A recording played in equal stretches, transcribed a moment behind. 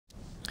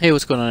Hey,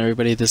 what's going on,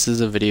 everybody? This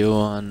is a video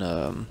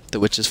on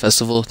the Witches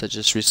Festival that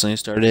just recently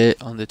started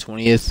on the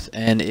 20th,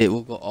 and it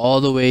will go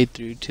all the way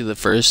through to the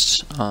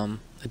 1st,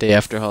 the day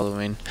after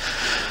Halloween.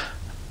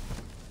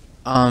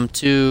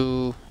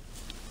 To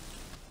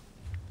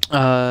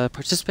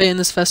participate in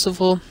this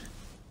festival,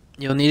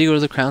 you'll need to go to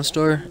the Crown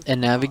Store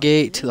and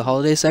navigate to the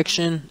holiday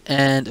section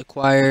and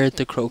acquire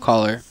the Crow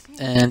Collar,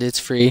 and it's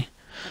free,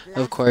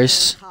 of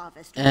course.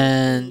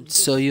 And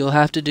so you'll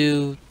have to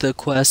do the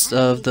quest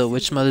of the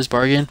Witch Mother's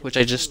Bargain, which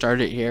I just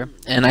started here.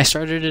 And I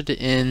started it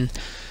in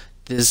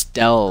this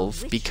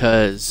delve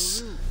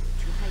because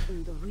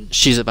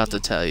she's about to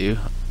tell you.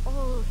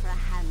 All for a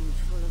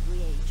handful of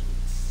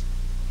reagents.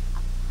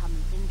 A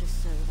pumpkin to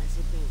serve as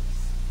a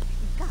base.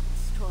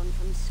 Guts torn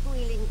from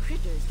squealing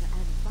critters to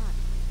add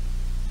body.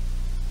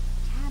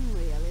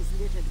 Tamriel is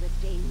littered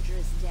with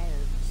dangerous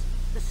delves.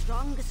 The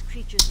strongest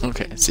creatures.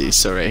 Okay, see,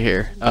 so right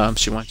here,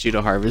 she wants you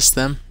to harvest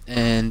them,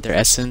 and their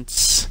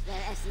essence. Their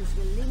essence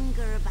will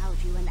linger about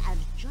you and add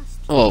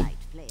just the Well, right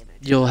flavor.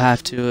 you'll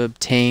have to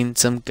obtain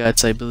some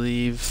guts, I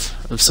believe,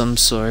 of some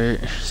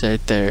sort,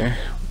 right there.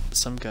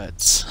 Some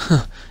guts,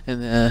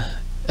 and the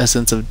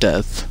essence of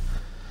death.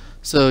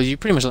 So you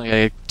pretty much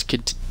only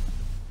gotta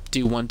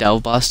do one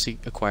delve boss to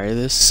acquire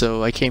this.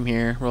 So I came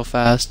here real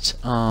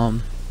fast,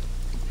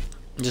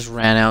 just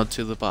ran out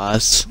to the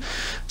boss,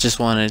 just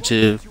wanted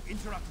to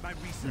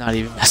not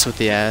even mess with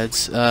the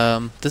ads.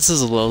 This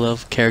is a low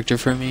level character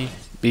for me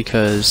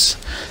because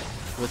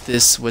with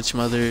this Witch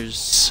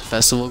Mother's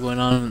festival going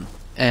on,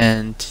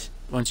 and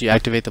once you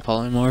activate the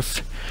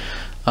polymorph,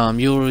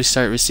 you'll really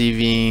start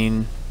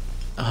receiving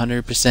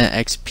 100%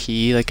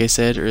 XP, like I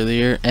said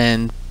earlier,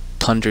 and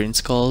plundering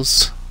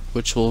skulls,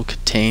 which will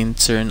contain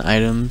certain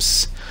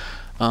items.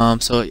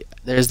 So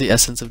there's the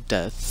essence of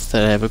death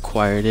that I've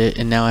acquired it,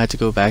 and now I have to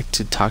go back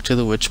to talk to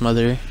the Witch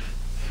Mother.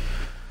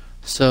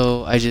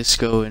 So I just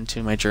go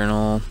into my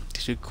journal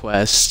to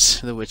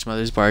quest the Witch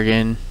Mother's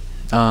Bargain.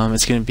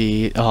 It's gonna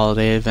be a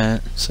holiday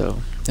event,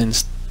 so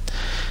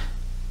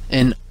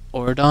in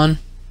Ordon.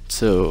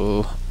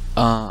 So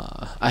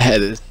I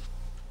had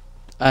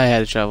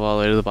to travel all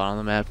the way to the bottom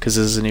of the map because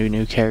this is a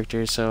new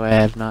character, so I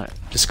have not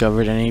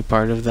discovered any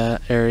part of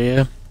that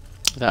area,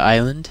 the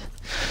island.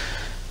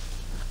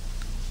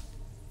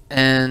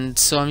 And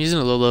so I'm using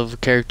a low level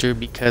character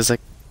because like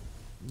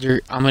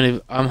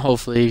I'm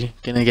hopefully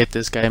gonna get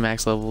this guy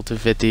max level to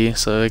 50,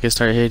 so I can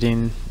start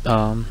hitting,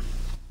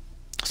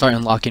 start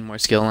unlocking more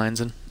skill lines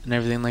and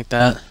everything like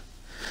that.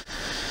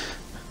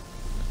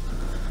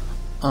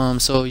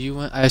 So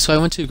I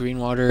went to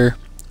Greenwater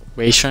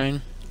Way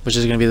Shrine, which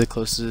is gonna be the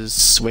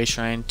closest way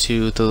shrine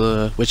to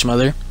the Witch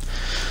Mother,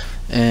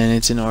 and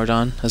it's in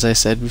Ordon, as I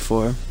said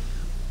before, in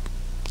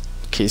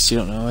case you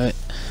don't know it.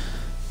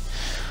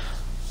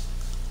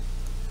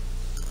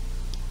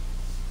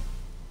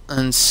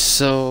 And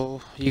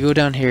so you go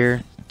down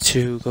here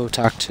to go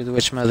talk to the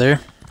Witch Mother,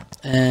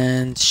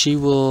 and she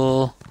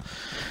will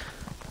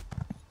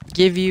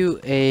give you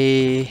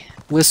a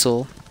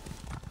whistle,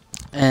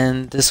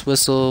 and this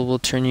whistle will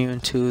turn you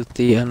into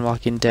the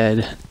Unwalking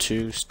Dead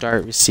to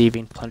start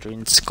receiving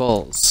plundering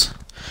skulls,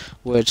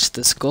 which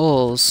the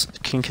skulls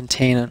can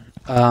contain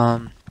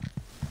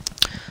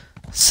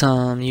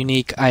some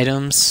unique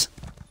items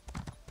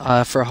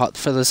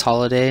for this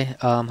holiday.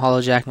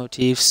 Hollowjack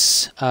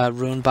motifs,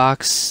 rune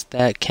box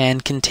that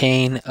can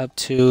contain up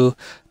to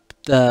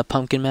the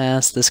pumpkin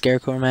mask, the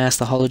scarecrow mask,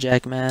 the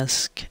hollowjack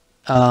mask,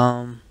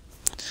 and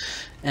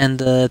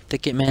the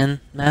thicket man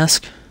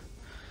mask.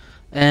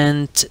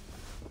 And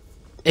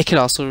it could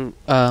also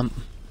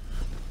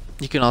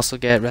you can also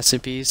get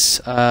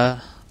recipes,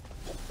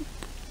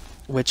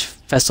 witch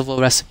festival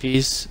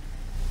recipes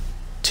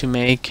to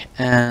make,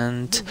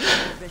 and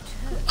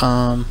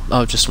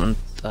oh, just one.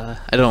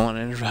 I don't want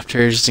to interrupt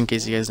her just in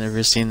case you guys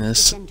never seen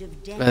this,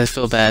 but I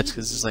feel bad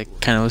because it's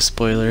like kind of a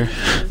spoiler.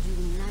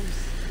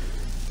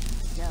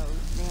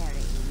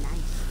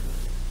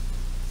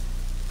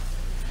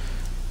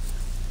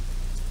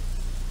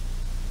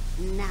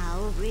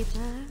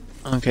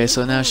 Okay,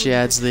 so now she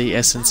adds the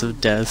essence of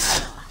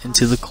death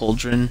into the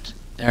cauldron,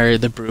 or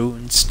the brew,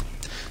 and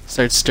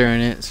starts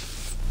stirring it.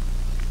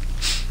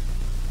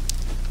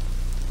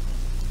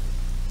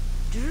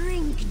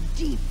 Drink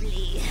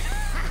deeply.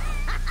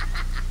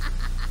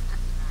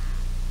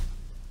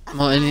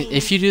 Well, and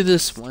if you do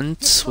this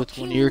once with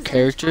one of your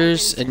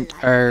characters and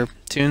our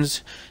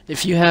tunes,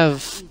 if you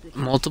have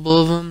multiple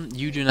of them,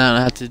 you do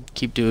not have to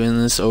keep doing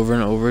this over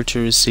and over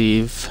to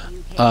receive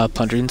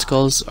plundering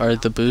skulls or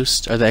the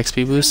boost or the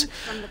XP boost.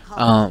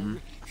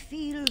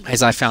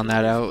 As I found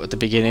that out at the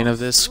beginning of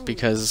this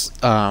because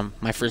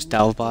my first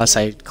delve boss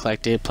I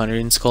collected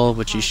plundering skull,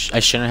 which I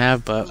shouldn't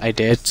have, but I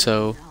did.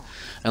 So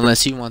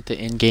unless you want the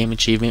in-game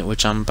achievement,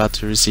 which I'm about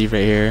to receive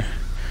right here,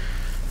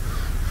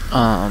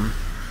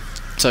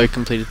 so I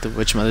completed the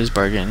Witch Mother's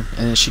Bargain,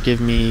 and then she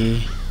gave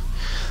me,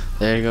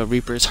 there you go,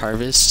 Reaper's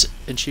Harvest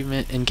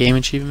achievement, in-game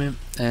achievement.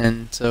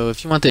 And so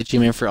if you want the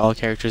achievement for all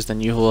characters, then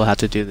you will have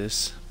to do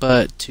this.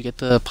 But to get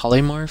the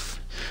polymorph,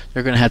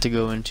 you're going to have to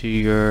go into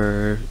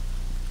your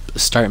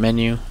start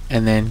menu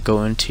and then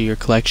go into your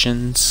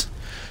collections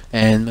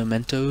and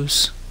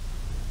mementos,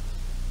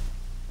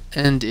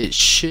 and it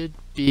should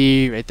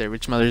be right there,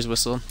 Witch Mother's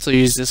whistle. So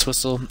use this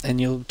whistle and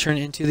you'll turn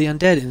into the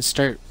undead and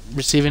start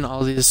receiving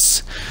all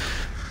this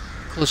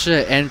cool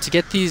shit. And to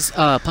get these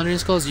plundering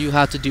skulls, you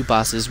have to do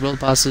bosses, world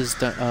bosses,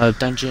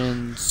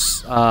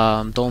 dungeons,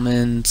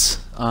 dolmens.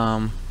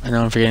 I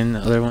know I'm forgetting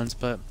the other ones,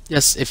 but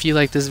yes, if you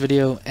like this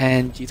video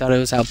and you thought it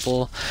was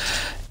helpful,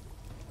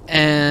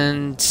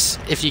 and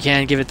if you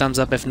can, give it a thumbs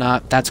up. If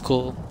not, that's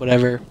cool,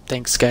 whatever.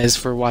 Thanks guys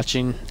for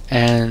watching,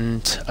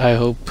 and I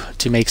hope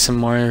to make some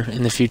more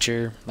in the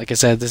future. Like I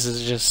said, this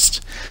is just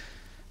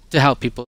to help people.